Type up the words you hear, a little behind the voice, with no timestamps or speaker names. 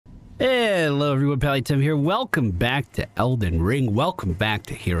Hello everyone, Pallytime here. Welcome back to Elden Ring. Welcome back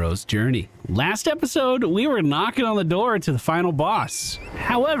to Hero's Journey. Last episode, we were knocking on the door to the final boss.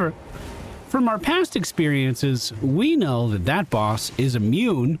 However, from our past experiences, we know that that boss is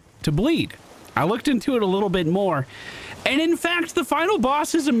immune to bleed. I looked into it a little bit more, and in fact, the final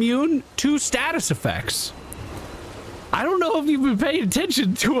boss is immune to status effects. I don't know if you've been paying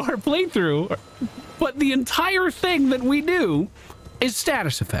attention to our playthrough, but the entire thing that we do is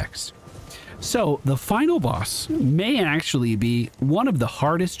status effects. So the final boss may actually be one of the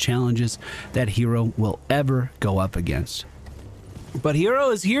hardest challenges that Hero will ever go up against. But Hero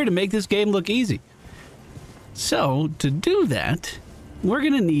is here to make this game look easy. So to do that, we're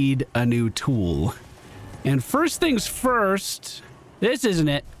gonna need a new tool. And first things first, this isn't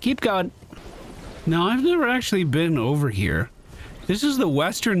it. Keep going. Now, I've never actually been over here. This is the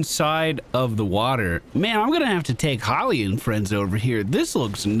western side of the water. Man, I'm gonna have to take Holly and friends over here. This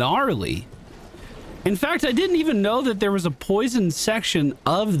looks gnarly. In fact, I didn't even know that there was a poison section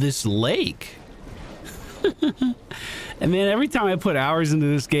of this lake. And man, every time I put hours into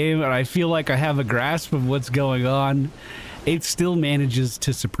this game and I feel like I have a grasp of what's going on, it still manages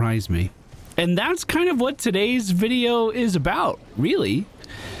to surprise me. And that's kind of what today's video is about, really.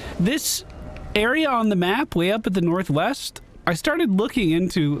 This area on the map way up at the northwest, I started looking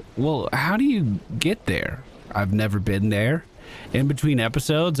into, well, how do you get there? I've never been there. In between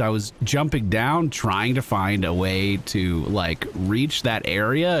episodes, I was jumping down, trying to find a way to, like, reach that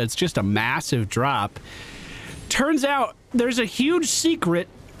area. It's just a massive drop. Turns out there's a huge secret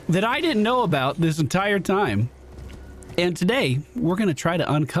that I didn't know about this entire time. And today, we're going to try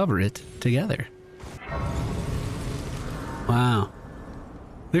to uncover it together. Wow.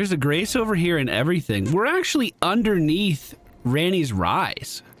 There's a grace over here and everything. We're actually underneath Ranni's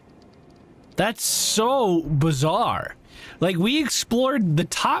Rise. That's so bizarre. Like, we explored the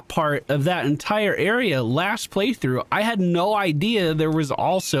top part of that entire area last playthrough. I had no idea there was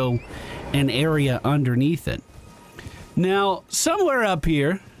also an area underneath it. Now, somewhere up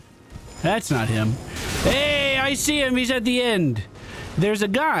here, that's not him. Hey, I see him. He's at the end. There's a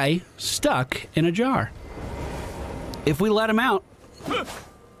guy stuck in a jar. If we let him out...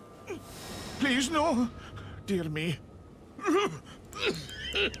 Please, no. Dear me.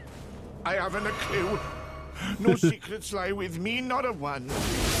 I haven't a clue. No secrets lie with me, not a one.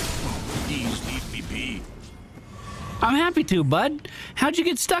 Please leave me be. I'm happy to, bud. How'd you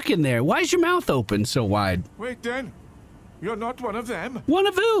get stuck in there? Why's your mouth open so wide? Wait then. You're not one of them? One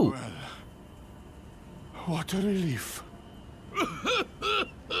of who? Well, what a relief.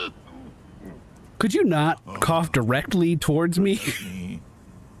 Could you not cough directly towards me?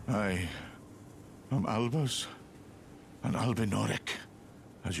 I am Albus, an Albinoric,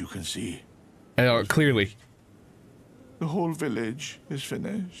 as you can see. Clearly. The whole village is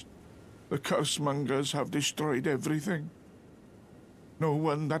finished. The cursemongers have destroyed everything. No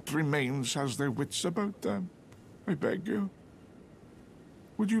one that remains has their wits about them. I beg you.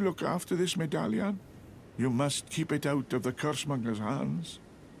 Would you look after this medallion? You must keep it out of the cursemongers' hands.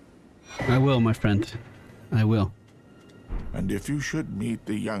 I will, my friend. I will. And if you should meet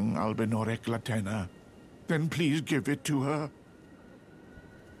the young Albinoric Latenna, then please give it to her.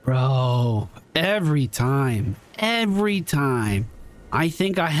 Bro, every time, I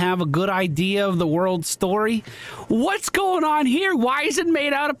think I have a good idea of the world's story. What's going on here? Why is it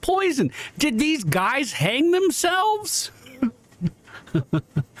made out of poison? Did these guys hang themselves?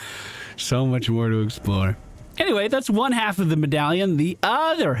 So much more to explore. Anyway, that's one half of the medallion. The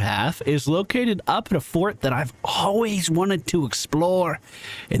other half is located up at a fort that I've always wanted to explore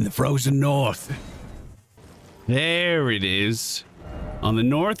in the frozen north. There it is. On the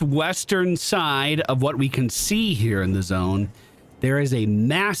northwestern side of what we can see here in the zone, there is a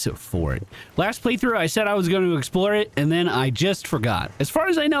massive fort. Last playthrough, I said I was going to explore it, and then I just forgot. As far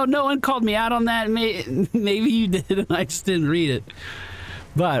as I know, no one called me out on that. Maybe you did, and I just didn't read it.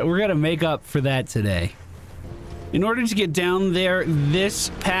 But we're going to make up for that today. In order to get down there,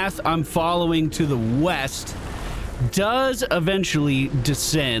 this path I'm following to the west does eventually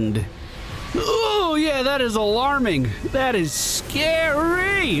descend. Oh, yeah, that is alarming. That is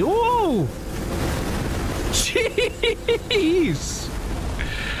scary. Whoa. Jeez.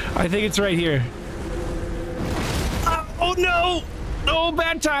 I think it's right here. Oh, no. Oh,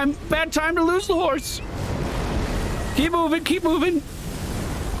 bad time. Bad time to lose the horse. Keep moving. Keep moving.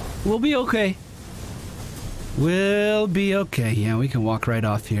 We'll be okay. We'll be okay. Yeah, we can walk right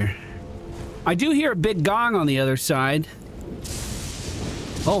off here. I do hear a big gong on the other side.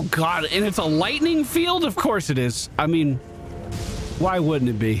 Oh, God. And it's a lightning field? Of course it is. I mean, why wouldn't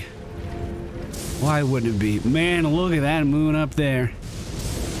it be? Why wouldn't it be? Man, look at that moon up there.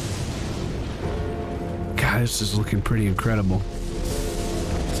 Yeah, this is looking pretty incredible.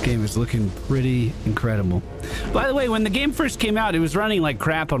 This game is looking pretty incredible. By the way, when the game first came out, it was running like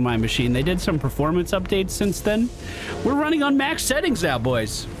crap on my machine. They did some performance updates since then. We're running on max settings now,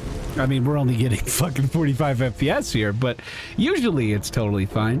 boys. I mean, we're only getting fucking 45 FPS here, but usually it's totally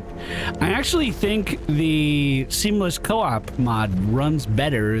fine. I actually think the seamless co-op mod runs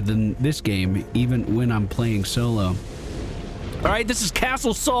better than this game, even when I'm playing solo. All right, this is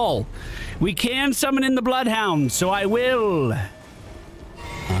Castle Sol. We can summon in the Bloodhound, so I will.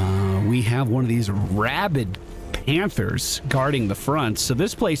 We have one of these rabid panthers guarding the front, so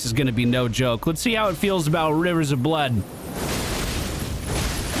this place is going to be no joke. Let's see how it feels about Rivers of Blood.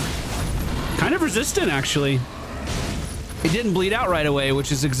 Kind of resistant, actually. It didn't bleed out right away,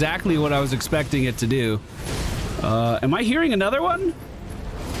 which is exactly what I was expecting it to do. Am I hearing another one?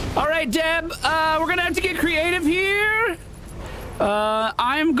 All right, Deb, we're gonna have to get creative here.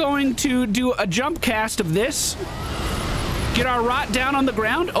 I'm going to do a jump cast of this. Get our rot down on the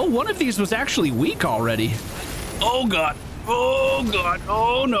ground. Oh, one of these was actually weak already. Oh, God. Oh, God.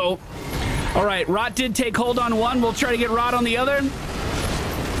 Oh, no. All right, rot did take hold on one. We'll try to get rot on the other.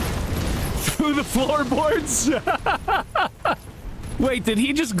 Through the floorboards. Wait, did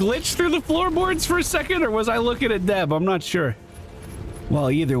he just glitch through the floorboards for a second, or was I looking at Deb? I'm not sure.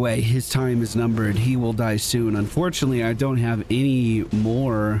 Well, either way, his time is numbered. He will die soon. Unfortunately, I don't have any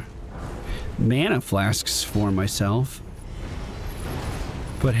more mana flasks for myself.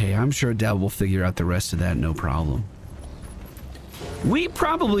 But hey, I'm sure Deb will figure out the rest of that, no problem. We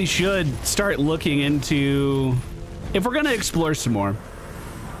probably should start looking into, if we're going to explore some more,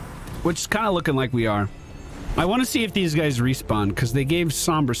 which is kind of looking like we are. I want to see if these guys respawn, because they gave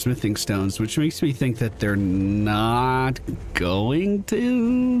somber smithing stones, which makes me think that they're not going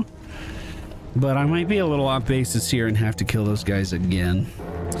to. But I might be a little off basis here and have to kill those guys again.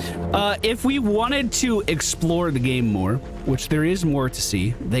 If we wanted to explore the game more, which there is more to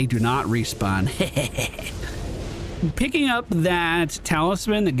see, they do not respawn. Picking up that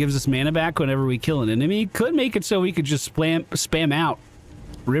talisman that gives us mana back whenever we kill an enemy could make it so we could just spam out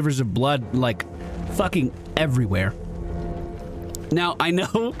Rivers of Blood like fucking everywhere. Now, I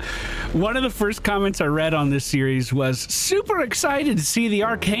know one of the first comments I read on this series was, super excited to see the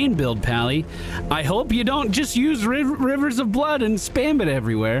arcane build, Pally. I hope you don't just use Rivers of Blood and spam it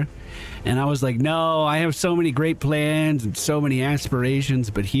everywhere. And I was like, no, I have so many great plans and so many aspirations,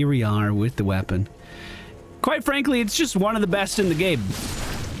 but here we are with the weapon. Quite frankly, it's just one of the best in the game.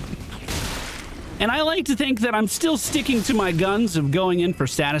 And I like to think that I'm still sticking to my guns of going in for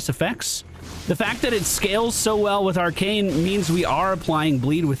status effects. The fact that it scales so well with Arcane means we are applying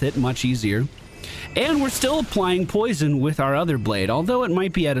bleed with it much easier. And we're still applying poison with our other blade, although it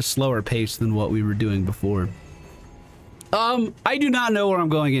might be at a slower pace than what we were doing before. I do not know where I'm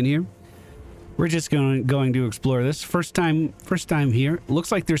going in here. We're just going to explore this. First time here.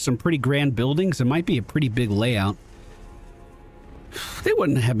 Looks like there's some pretty grand buildings. It might be a pretty big layout. They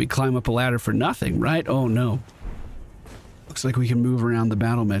wouldn't have me climb up a ladder for nothing, right? Oh, no. Looks like we can move around the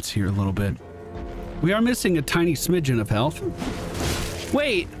battle mets here a little bit. We are missing a tiny smidgen of health.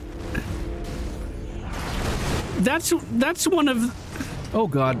 Wait. That's one of... Oh,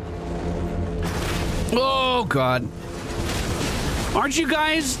 God. Oh, God. Aren't you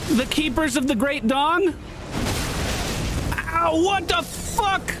guys the keepers of the Great Dong? Ow, what the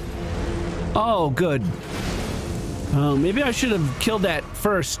fuck? Oh, good. Oh, maybe I should have killed that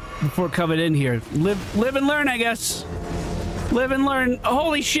first before coming in here. Live and learn, I guess. Live and learn.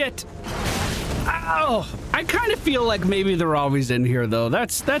 Holy shit. Ow. I kind of feel like maybe they're always in here, though.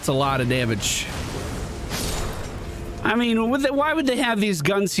 That's a lot of damage. I mean, why would they have these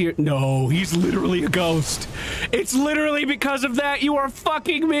guns here? No, he's literally a ghost. It's literally because of that. You are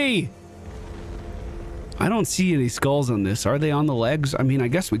fucking me. I don't see any skulls on this. Are they on the legs? I mean, I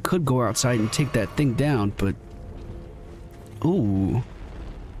guess we could go outside and take that thing down, but... Ooh.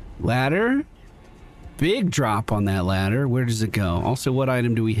 Ladder? Big drop on that ladder. Where does it go? Also, what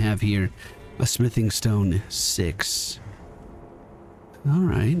item do we have here? A smithing stone 6. All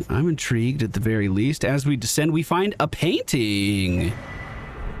right, I'm intrigued at the very least. As we descend, we find a painting.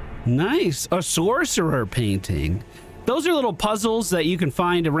 Nice, a sorcerer painting. Those are little puzzles that you can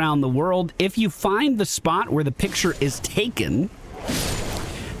find around the world. If you find the spot where the picture is taken,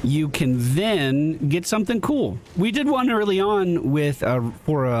 you can then get something cool. We did one early on with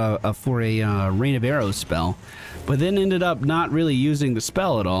for a Rain of Arrows spell, but then ended up not really using the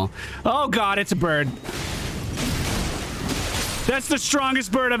spell at all. Oh God, it's a bird. That's the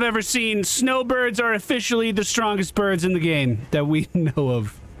strongest bird I've ever seen. Snowbirds are officially the strongest birds in the game that we know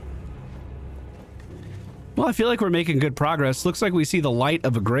of. Well, I feel like we're making good progress. Looks like we see the light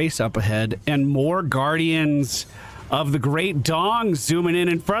of a grace up ahead and more guardians of the Great Dong zooming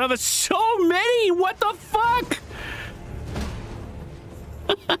in front of us. So many! What the fuck?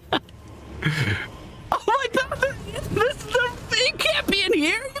 Oh my god! You can't be in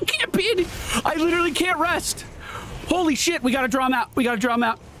here! You can't be in here! I literally can't rest! Holy shit, we gotta draw them out. We gotta draw them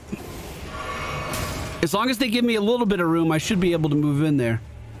out. As long as they give me a little bit of room, I should be able to move in there.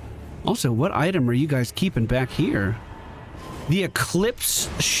 Also, what item are you guys keeping back here? The Eclipse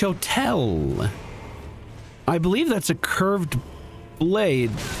Chotel. I believe that's a curved blade.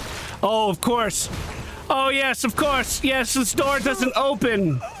 Oh, of course. Oh, yes, of course. Yes, this door doesn't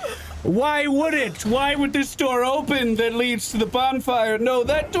open. Why would it? Why would this door open that leads to the bonfire? No,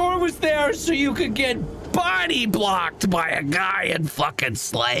 that door was there so you could get body blocked by a guy in fucking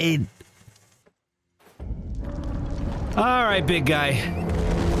Slade. All right, big guy.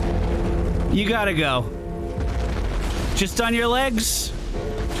 You gotta go. Just on your legs?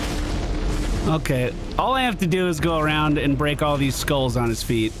 Okay, all I have to do is go around and break all these skulls on his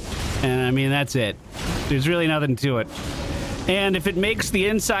feet. And I mean, that's it. There's really nothing to it. And if it makes the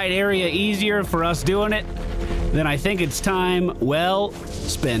inside area easier for us doing it, then I think it's time well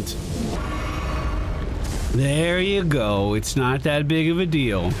spent. There you go. It's not that big of a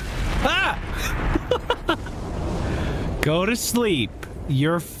deal. Ah! Go to sleep.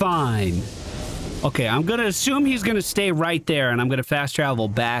 You're fine. Okay, I'm gonna assume he's gonna stay right there, and I'm gonna fast travel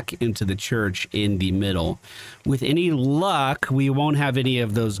back into the church in the middle. With any luck, we won't have any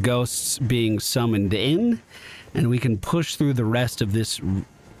of those ghosts being summoned in, and we can push through the rest of this.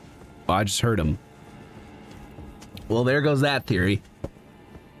 Oh, I just heard him. Well, there goes that theory.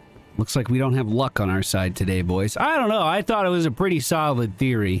 Looks like we don't have luck on our side today, boys. I don't know. I thought it was a pretty solid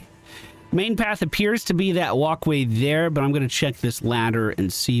theory. Main path appears to be that walkway there, but I'm going to check this ladder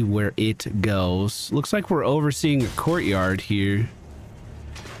and see where it goes. Looks like we're overseeing a courtyard here.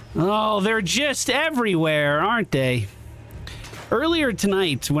 Oh, they're just everywhere, aren't they? Earlier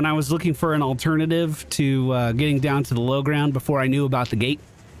tonight, when I was looking for an alternative to getting down to the low ground before I knew about the gate,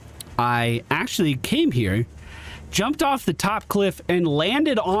 I actually came here, jumped off the top cliff, and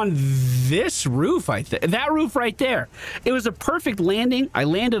landed on this roof, that roof right there. It was a perfect landing. I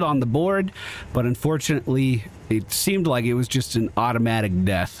landed on the board, but unfortunately, it seemed like it was just an automatic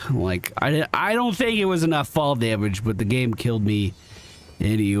death. Like, I don't think it was enough fall damage, but the game killed me.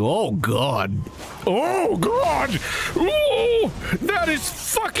 Oh, God. Oh, God. Oh, that is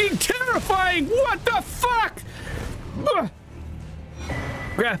fucking terrifying. What the fuck?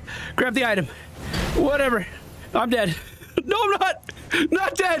 Grab the item. Whatever. I'm dead. No, I'm not.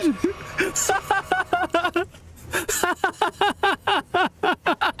 Not dead.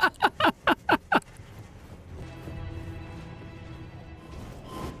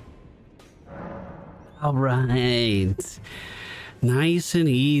 All right. Nice and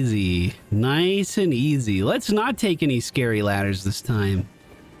easy. Nice and easy. Let's not take any scary ladders this time.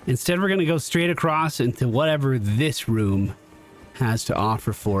 Instead, we're going to go straight across into whatever this room has to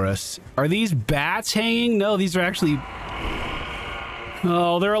offer for us. Are these bats hanging? No, these are actually...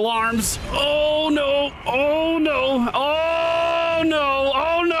 Oh, they're alarms. Oh, no. Oh, no. Oh, no.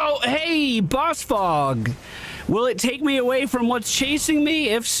 Oh, no. Hey, boss fog. Will it take me away from what's chasing me?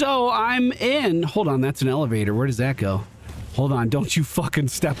 If so, I'm in. Hold on, that's an elevator. Where does that go? Hold on, don't you fucking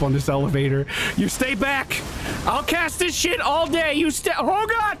step on this elevator. You stay back. I'll cast this shit all day. You stay. Oh,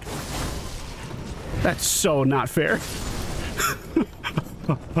 God. That's so not fair.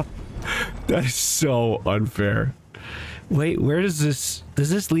 That is so unfair. Wait, where does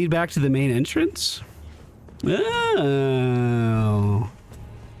this lead back to the main entrance? Oh.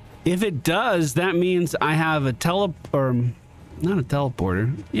 If it does, that means I have a not a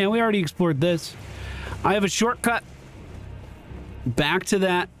teleporter. Yeah, we already explored this. I have a shortcut back to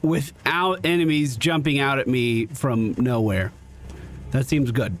that without enemies jumping out at me from nowhere. That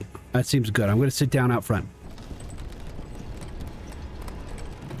seems good. That seems good. I'm going to sit down out front.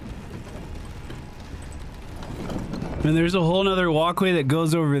 And there's a whole nother walkway that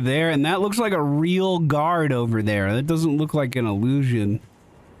goes over there, and that looks like a real guard over there. That doesn't look like an illusion.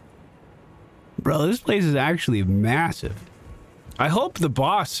 Bro, this place is actually massive. I hope the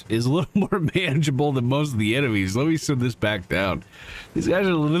boss is a little more manageable than most of the enemies. Let me sit this back down. These guys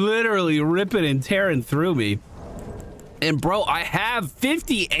are literally ripping and tearing through me. And bro, I have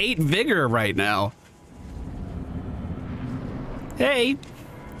 58 vigor right now. Hey,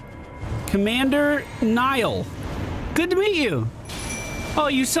 Commander Nile. Good to meet you. Oh,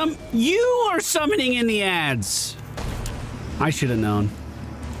 you are summoning in the ads. I should have known.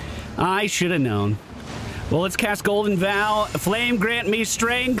 I should have known. Well, let's cast Golden Vow. Flame grant me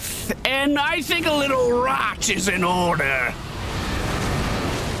strength, and I think a little rot is in order.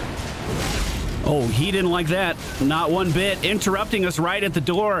 Oh, he didn't like that. Not one bit. Interrupting us right at the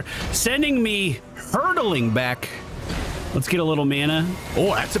door, sending me hurtling back. Let's get a little mana.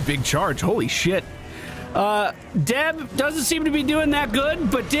 Oh, that's a big charge. Holy shit. Deb doesn't seem to be doing that good,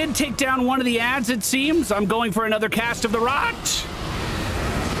 but did take down one of the ads, it seems. I'm going for another cast of the rot.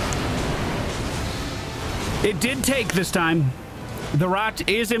 It did take this time. The rot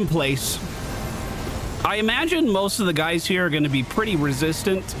is in place. I imagine most of the guys here are going to be pretty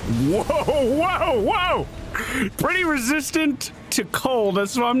resistant. Whoa, whoa, whoa! Pretty resistant to cold,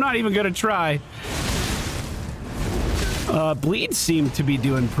 so I'm not even going to try. Bleeds seem to be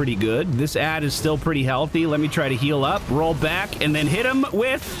doing pretty good. This ad is still pretty healthy. Let me try to heal up, roll back, and then hit him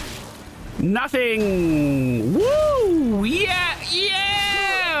with nothing. Woo! Yeah!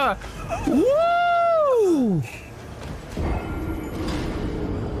 Yeah! Woo!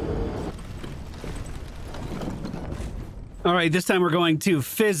 All right, this time we're going to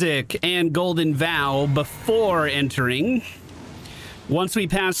Physic and Golden Vow before entering. Once we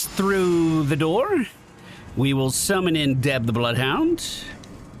pass through the door, we will summon in Deb the Bloodhound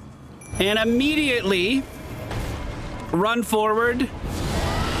and immediately run forward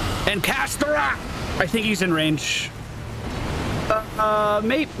and cast the rock. I think he's in range.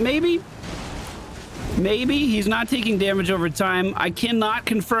 Maybe he's not taking damage over time. I cannot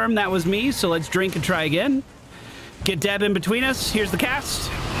confirm that was me, so let's drink and try again. Get Deb in between us. Here's the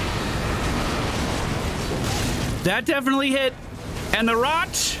cast. That definitely hit. And the rot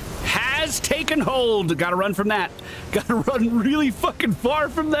has taken hold. Gotta run from that. Gotta run really fucking far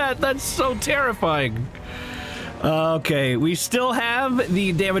from that. That's so terrifying. Okay, we still have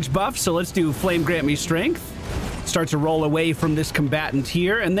the damage buff, so let's do Flame Grant Me Strength. Start to roll away from this combatant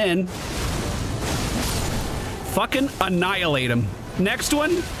here, and then fucking annihilate him. Next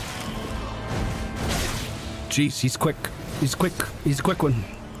one. Jeez, he's quick. He's quick. He's a quick one.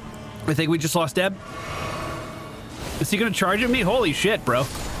 I think we just lost Deb. Is he gonna charge at me? Holy shit, bro.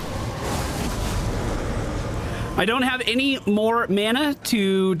 I don't have any more mana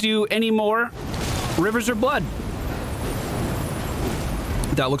to do any more Rivers of Blood.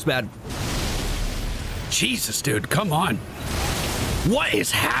 That looks bad. Jesus, dude, come on. What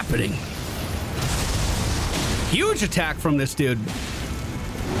is happening? Huge attack from this dude.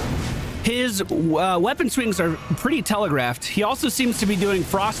 His weapon swings are pretty telegraphed. He also seems to be doing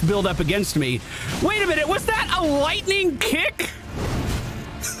frost buildup against me. Wait a minute, was that a lightning kick?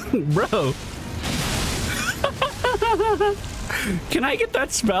 Bro. Can I get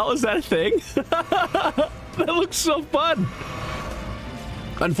that spell? Is that a thing? That looks so fun.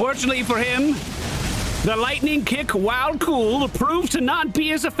 Unfortunately for him, the lightning kick, while cool, proved to not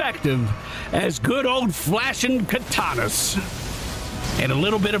be as effective as good old flashing katanas. And a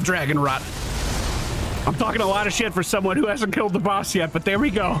little bit of dragon rot. I'm talking a lot of shit for someone who hasn't killed the boss yet, but there we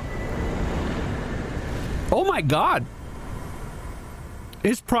go. Oh my god.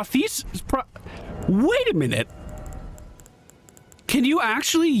 Wait a minute. Can you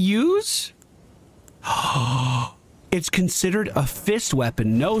actually use? It's considered a fist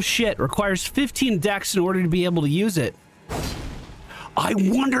weapon. No shit. Requires 15 dex in order to be able to use it. I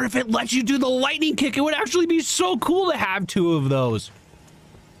wonder if it lets you do the lightning kick. It would actually be so cool to have two of those.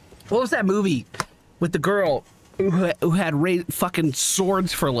 What was that movie with the girl who had fucking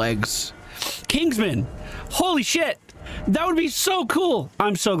swords for legs? Kingsman. Holy shit. That would be so cool.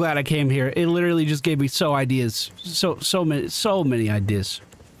 I'm so glad I came here. It literally just gave me so many ideas.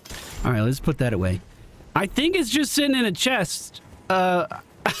 All right, let's put that away. I think it's just sitting in a chest. I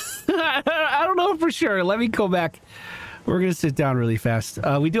don't know for sure. Let me go back. We're going to sit down really fast.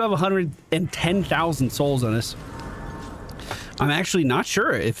 We do have 110,000 souls on us. I'm actually not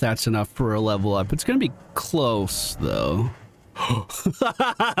sure if that's enough for a level up. It's going to be close, though.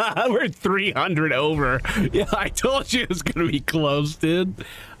 We're 300 over. Yeah, I told you it was going to be close, dude.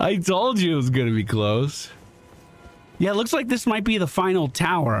 I told you it was going to be close. Yeah, it looks like this might be the final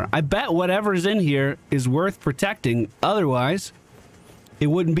tower. I bet whatever's in here is worth protecting. Otherwise, it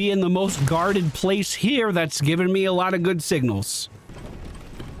wouldn't be in the most guarded place here. That's given me a lot of good signals.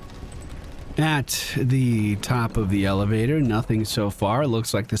 At the top of the elevator, nothing so far.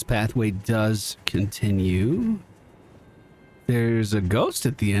 Looks like this pathway does continue. There's a ghost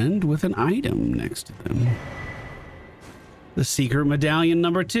at the end with an item next to them. The secret medallion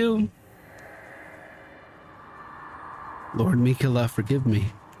number 2. Lord Mikela, forgive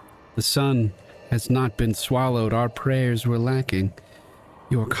me. The sun has not been swallowed. Our prayers were lacking.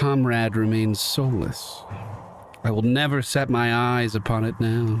 Your comrade remains soulless. I will never set my eyes upon it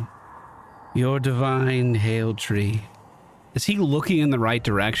now. Your divine hail tree. Is he looking in the right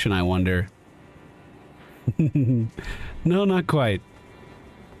direction, I wonder? No, not quite.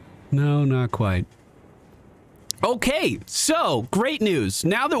 No, not quite. Okay, so great news.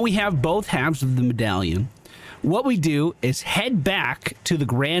 Now that we have both halves of the medallion, what we do is head back to the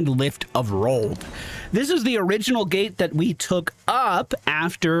Grand Lift of Rold. This is the original gate that we took up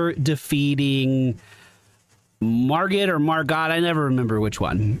after defeating Margit or Margot. I never remember which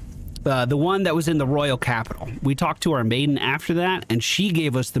one. The one that was in the royal capital. We talked to our maiden after that, and she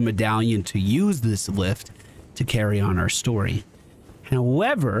gave us the medallion to use this lift to carry on our story.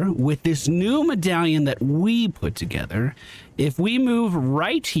 However, with this new medallion that we put together, if we move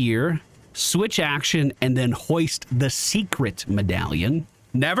right here, switch action, and then hoist the secret medallion.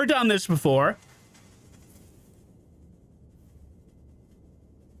 Never done this before.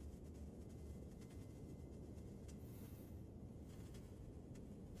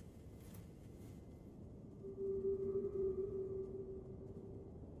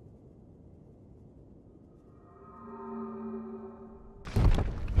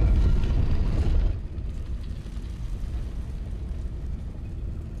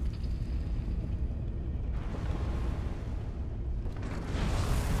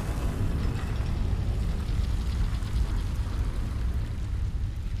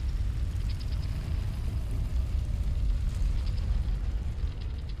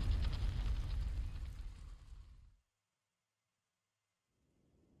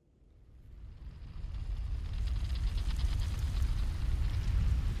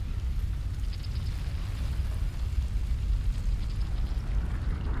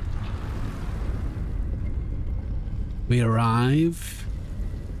 We arrive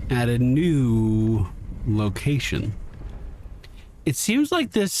at a new location. It seems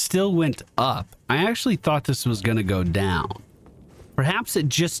like this still went up. I actually thought this was going to go down. Perhaps it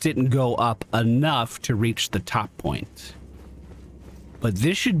just didn't go up enough to reach the top point. But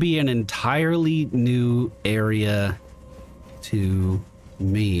this should be an entirely new area to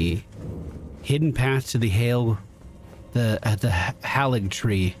me. Hidden path to the Halig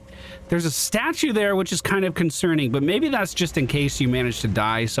tree. There's a statue there, which is kind of concerning, but maybe that's just in case you manage to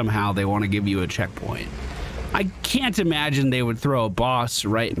die somehow. They want to give you a checkpoint. I can't imagine they would throw a boss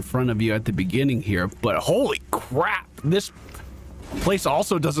right in front of you at the beginning here, but holy crap, this place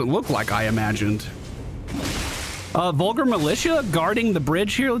also doesn't look like I imagined. Vulgar militia guarding the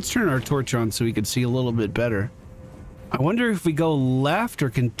bridge here. Let's turn our torch on so we can see a little bit better. I wonder if we go left or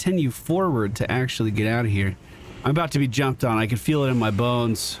continue forward to actually get out of here. I'm about to be jumped on. I can feel it in my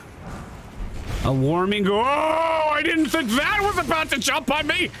bones. A warming. Oh, I didn't think that was about to jump on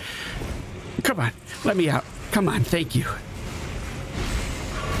me. Come on, let me out. Come on, thank you.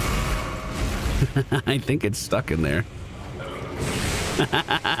 I think it's stuck in there. All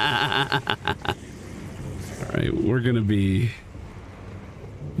right, we're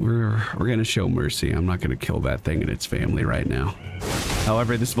gonna show mercy. I'm not gonna kill that thing and its family right now.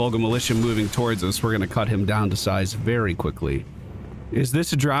 However, this vulgar militia moving towards us, we're gonna cut him down to size very quickly. Is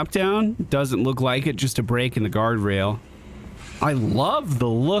this a drop down? Doesn't look like it, just a break in the guardrail. I love the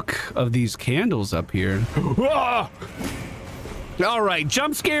look of these candles up here. All right,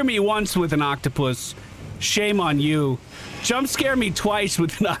 jump scare me once with an octopus. Shame on you. Jump scare me twice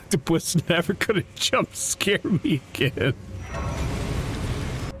with an octopus. Never gonna jump scare me again.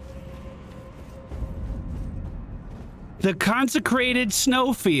 The consecrated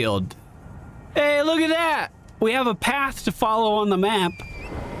snowfield. Hey, look at that. We have a path to follow on the map,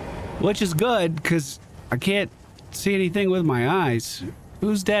 which is good because I can't see anything with my eyes.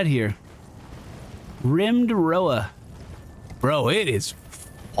 Who's dead here? Rimmed Roa. Bro, it is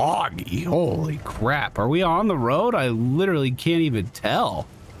foggy. Holy crap. Are we on the road? I literally can't even tell.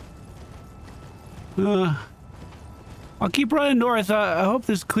 I'll keep running north. I hope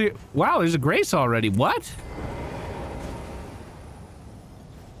this clear. Wow, there's a grace already. What?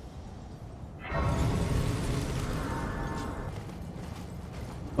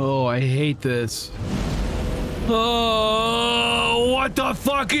 Oh, I hate this. Oh, what the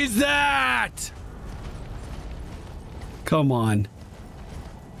fuck is that? Come on.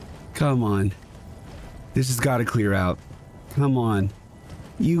 Come on. This has got to clear out. Come on.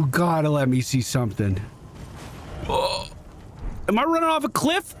 You gotta let me see something. Oh. Am I running off a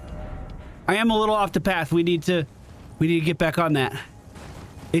cliff? I am a little off the path. We need to get back on that.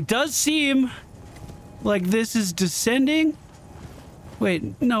 It does seem like this is descending.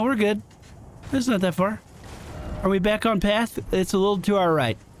 Wait, no, we're good. It's not that far. Are we back on path? It's a little to our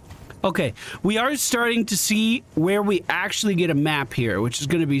right. Okay, we are starting to see where we actually get a map here, which is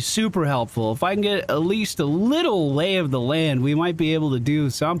going to be super helpful. If I can get at least a little lay of the land, we might be able to do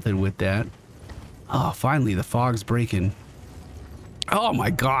something with that. Oh, finally, the fog's breaking. Oh my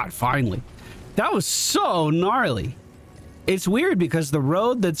god, finally. That was so gnarly. It's weird because the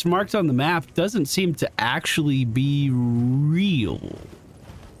road that's marked on the map doesn't seem to actually be real.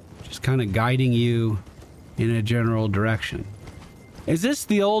 Just kind of guiding you in a general direction. Is this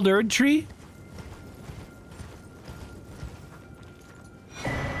the old Erd tree?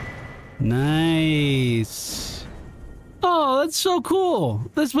 Nice. Oh, that's so cool.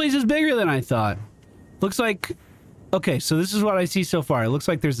 This place is bigger than I thought. Looks like... Okay, so this is what I see so far. It looks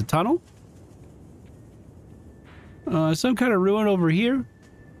like there's a tunnel. Some kind of ruin over here.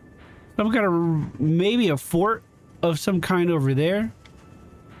 Some kind of... Maybe a fort of some kind over there.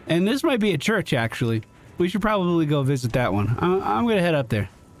 And this might be a church, actually. We should probably go visit that one. I'm gonna head up there.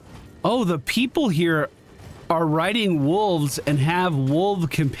 Oh, the people here are riding wolves and have wolf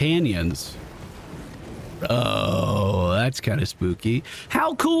companions. Oh, that's kind of spooky.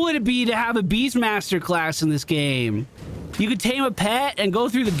 How cool would it be to have a Beastmaster class in this game? You could tame a pet and go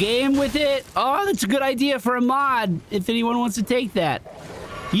through the game with it. Oh, that's a good idea for a mod, if anyone wants to take that.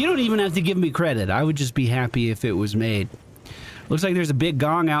 You don't even have to give me credit. I would just be happy if it was made. Looks like there's a big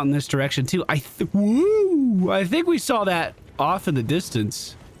gong out in this direction, too. Woo! I think we saw that off in the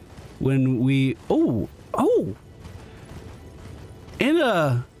distance when we... Oh! And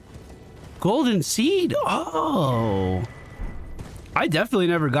a golden seed. Oh! I definitely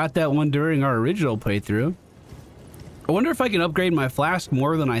never got that one during our original playthrough. I wonder if I can upgrade my flask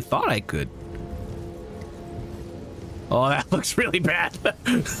more than I thought I could. Oh, that looks really bad.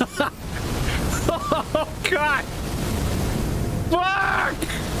 Oh, God! Fuck!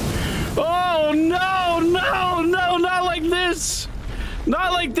 Oh, no, no, no, not like this!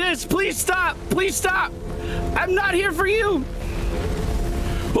 Not like this! Please stop! Please stop! I'm not here for you!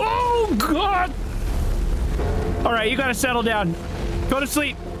 Oh, God! All right, you gotta settle down. Go to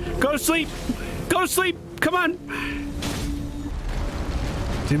sleep. Go to sleep. Go to sleep. Come on.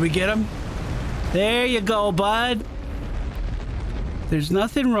 Did we get him? There you go, bud. There's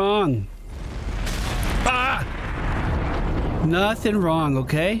nothing wrong. Ah! Nothing wrong,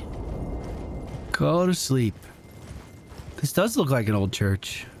 okay? Go to sleep. This does look like an old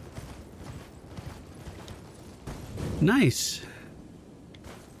church. Nice.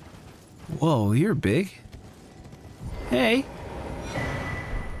 Whoa, you're big. Hey.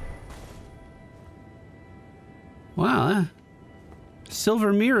 Wow, huh?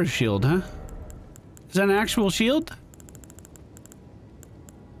 Silver mirror shield, huh? Is that an actual shield?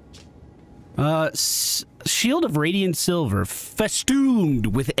 Shield of radiant silver, festooned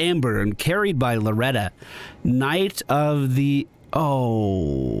with amber and carried by Loretta, Knight of the...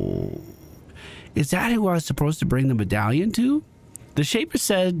 Oh... Is that who I was supposed to bring the medallion to? The shape is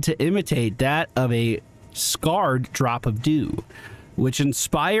said to imitate that of a scarred drop of dew, which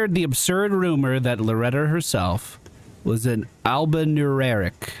inspired the absurd rumor that Loretta herself was an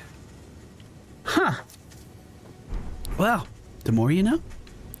albanureric. Huh. Well, the more you know.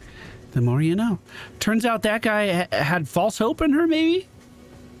 The more you know. Turns out that guy had false hope in her, maybe?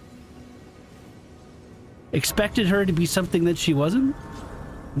 Expected her to be something that she wasn't?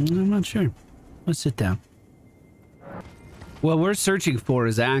 I'm not sure. Let's sit down. What we're searching for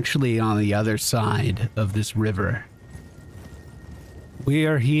is actually on the other side of this river. We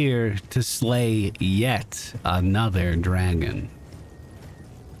are here to slay yet another dragon.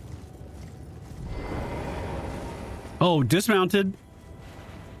 Oh, dismounted.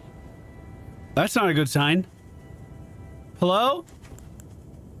 That's not a good sign. Hello?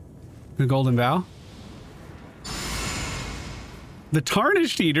 The golden bough? The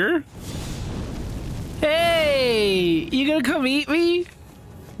tarnished eater? Hey! You gonna come eat me?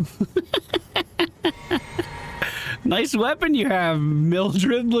 Nice weapon you have,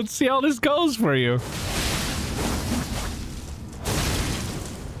 Mildred. Let's see how this goes for you.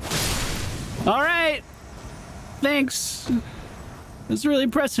 All right. Thanks. That's really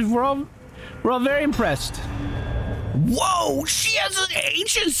impressive. We're all very impressed. Whoa! She has an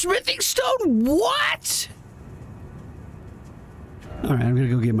ancient smithing stone. What? All right, I'm gonna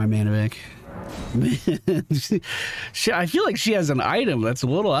go get my mana back. I feel like she has an item that's a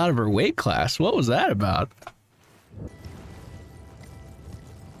little out of her weight class. What was that about?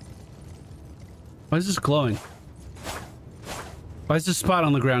 Why is this glowing? Why is this spot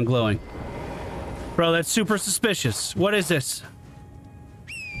on the ground glowing? Bro, that's super suspicious. What is this?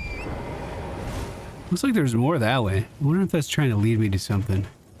 Looks like there's more that way. I wonder if that's trying to lead me to something.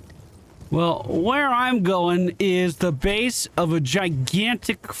 Well, where I'm going is the base of a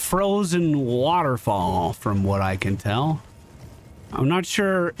gigantic frozen waterfall, from what I can tell. I'm not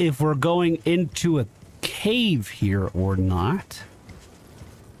sure if we're going into a cave here or not.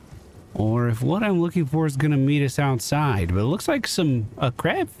 or if what I'm looking for is gonna meet us outside. But it looks like a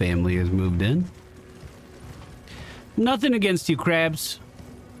crab family has moved in. Nothing against you, crabs.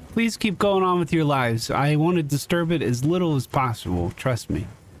 Please keep going on with your lives. I want to disturb it as little as possible. Trust me.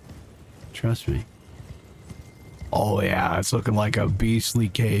 Trust me. Oh yeah, it's looking like a beastly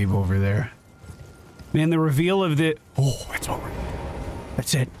cave over there. Man, the reveal of the... Oh, it's over.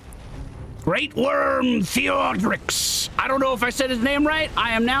 That's it. Great Worm Theodrix. I don't know if I said his name right.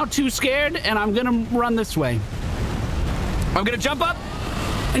 I am now too scared, and I'm gonna run this way. I'm gonna jump up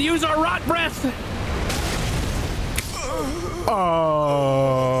and use our rot breath.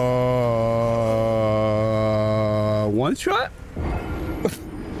 One shot?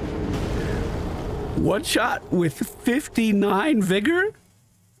 One shot with 59 vigor?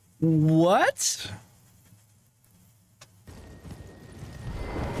 What?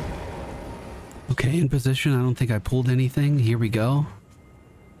 Okay, in position. I don't think I pulled anything. Here we go.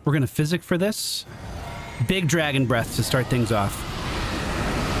 We're gonna physic for this. Big dragon breath to start things off.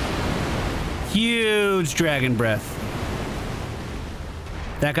 Huge dragon breath.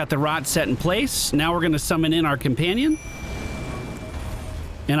 That got the rot set in place. Now we're gonna summon in our companion.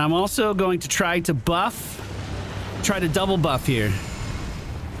 And I'm also going to try to double buff here.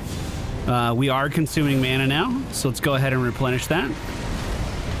 We are consuming mana now, so let's go ahead and replenish that.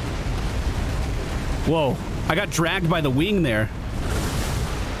 Whoa, I got dragged by the wing there.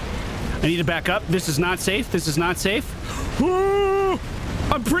 I need to back up. This is not safe. This is not safe. Ooh,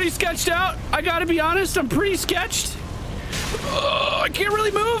 I'm pretty sketched out. I gotta be honest, I'm pretty sketched. I can't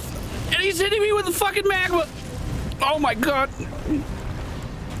really move. And he's hitting me with the fucking magma. Oh my god.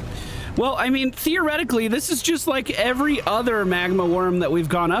 Well, I mean, theoretically, this is just like every other magma worm that we've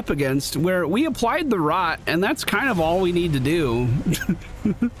gone up against, where we applied the rot, and that's kind of all we need to do.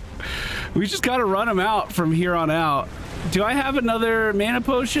 We just gotta run them out from here on out. Do I have another mana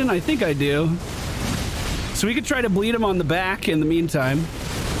potion? I think I do. So we could try to bleed him on the back in the meantime.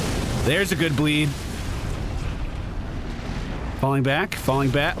 There's a good bleed. Falling back, falling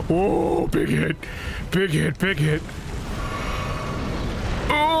back. Oh, big hit. Big hit, big hit.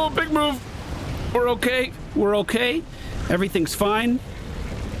 Oh, big move. We're okay. We're okay. Everything's fine.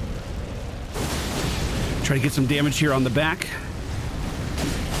 Try to get some damage here on the back.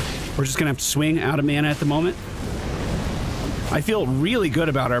 We're just gonna have to swing out of mana at the moment. I feel really good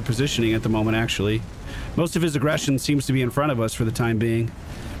about our positioning at the moment, actually. Most of his aggression seems to be in front of us for the time being.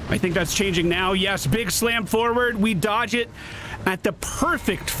 I think that's changing now. Yes, big slam forward. We dodge it at the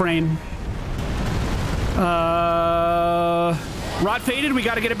perfect frame. Rot faded. We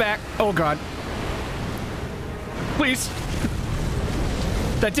got to get it back. Oh, God. Please.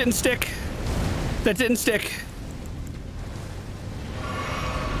 That didn't stick. That didn't stick.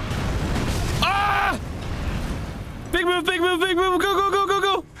 Ah! Big move, big move, big move. Go, go, go, go,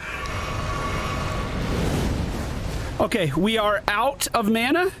 go. Okay, we are out of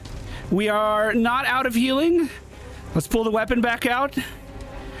mana. We are not out of healing. Let's pull the weapon back out.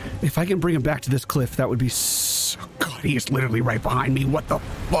 If I can bring him back to this cliff, that would be so... God, he is literally right behind me. What the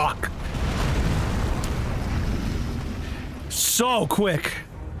fuck? So quick.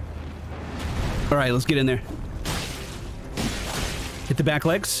 All right, let's get in there. Hit the back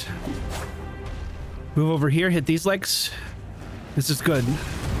legs. Move over here, hit these legs. This is good.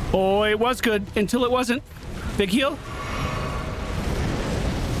 Oh, it was good until it wasn't. Big heal.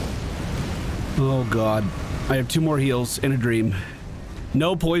 Oh, God. I have 2 more heals in a dream.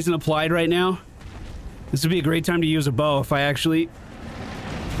 No poison applied right now. This would be a great time to use a bow if I actually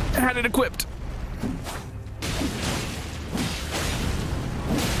had it equipped.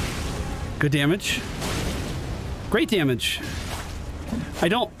 Good damage. Great damage. I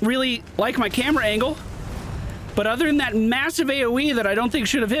don't really like my camera angle, but other than that massive AoE that I don't think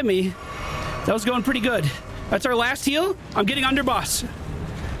should have hit me, that was going pretty good. That's our last heal. I'm getting under boss.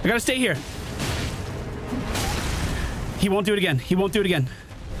 I gotta stay here. He won't do it again. He won't do it again.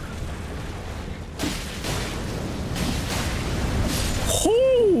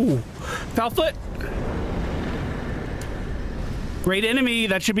 Ooh! Foul foot. Great enemy.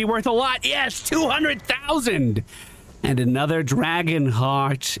 That should be worth a lot. Yes, 200,000. And another dragon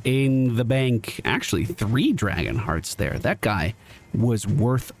heart in the bank. Actually, 3 dragon hearts there. That guy was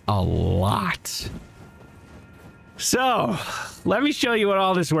worth a lot. So, let me show you what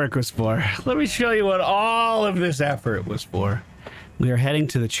all this work was for. Let me show you what all of this effort was for. We are heading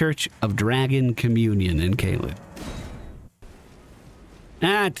to the Church of Dragon Communion in Caelid.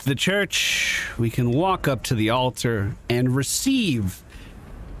 At the church, we can walk up to the altar and receive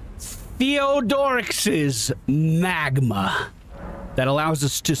Theodorix's magma. that allows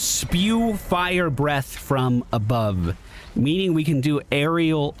us to spew fire breath from above, meaning we can do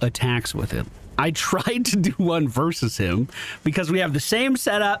aerial attacks with it. I tried to do one versus him because we have the same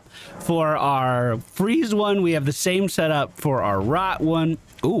setup for our freeze one. We have the same setup for our rot one.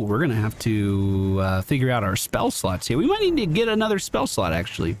 Ooh, we're going to have to figure out our spell slots here. We might need to get another spell slot,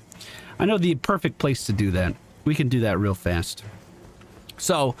 actually. I know the perfect place to do that. We can do that real fast.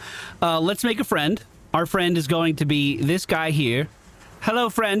 So, let's make a friend. Our friend is going to be this guy here.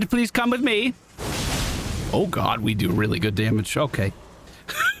 Hello, friend. Please come with me. Oh, God, we do really good damage. Okay.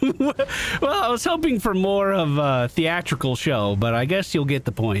 Well, I was hoping for more of a theatrical show, but I guess you'll get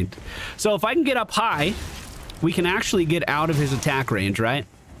the point. So if I can get up high, we can actually get out of his attack range, right?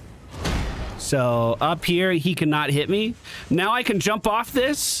 So up here, he cannot hit me. Now I can jump off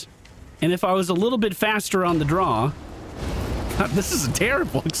this, and if I was a little bit faster on the draw... God, this is a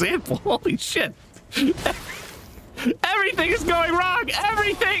terrible example. Holy shit. Everything is going wrong.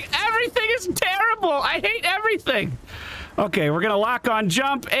 Everything is terrible. I hate everything. Okay, we're gonna lock on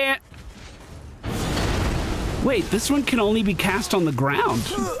jump and... Wait, this one can only be cast on the ground.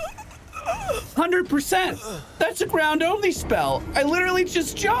 100%. That's a ground-only spell. I literally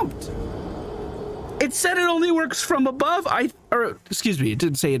just jumped. It said it only works from above. Excuse me, it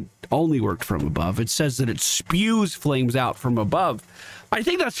didn't say it only worked from above. It says that it spews flames out from above. I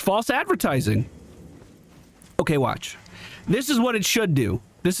think that's false advertising. Okay, watch. This is what it should do.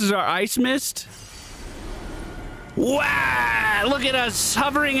 This is our ice mist. Wow! Look at us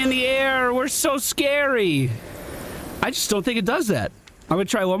hovering in the air. We're so scary. I just don't think it does that. I'm gonna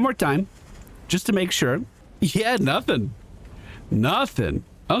try one more time, just to make sure. Yeah, nothing. Nothing.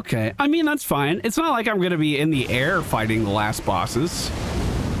 Okay. I mean, that's fine. It's not like I'm gonna be in the air fighting the last bosses.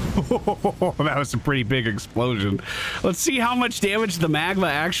 That was a pretty big explosion. Let's see how much damage the magma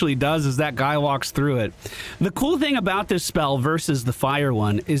actually does as that guy walks through it. The cool thing about this spell versus the fire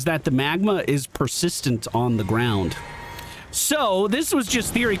one is that the magma is persistent on the ground. So this was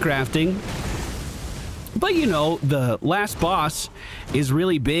just theory crafting. But you know, the last boss is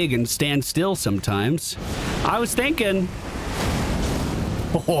really big and stands still sometimes. I was thinking...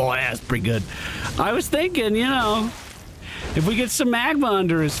 Oh, that's pretty good. I was thinking, you know... If we get some magma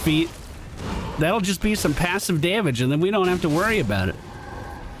under his feet, that'll just be some passive damage, and then we don't have to worry about it.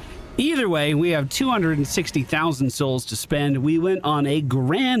 Either way, we have 260,000 souls to spend. We went on a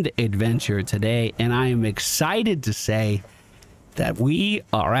grand adventure today, and I am excited to say that we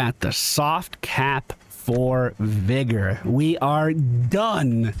are at the soft cap for vigor. We are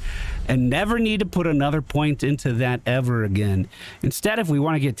done and never need to put another point into that ever again. Instead, if we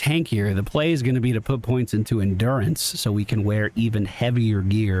want to get tankier, the play is going to be to put points into endurance so we can wear even heavier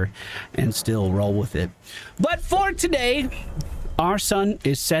gear and still roll with it. But for today, our sun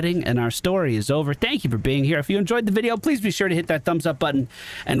is setting and our story is over. Thank you for being here. If you enjoyed the video, please be sure to hit that thumbs up button,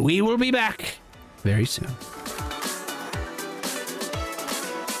 and we will be back very soon.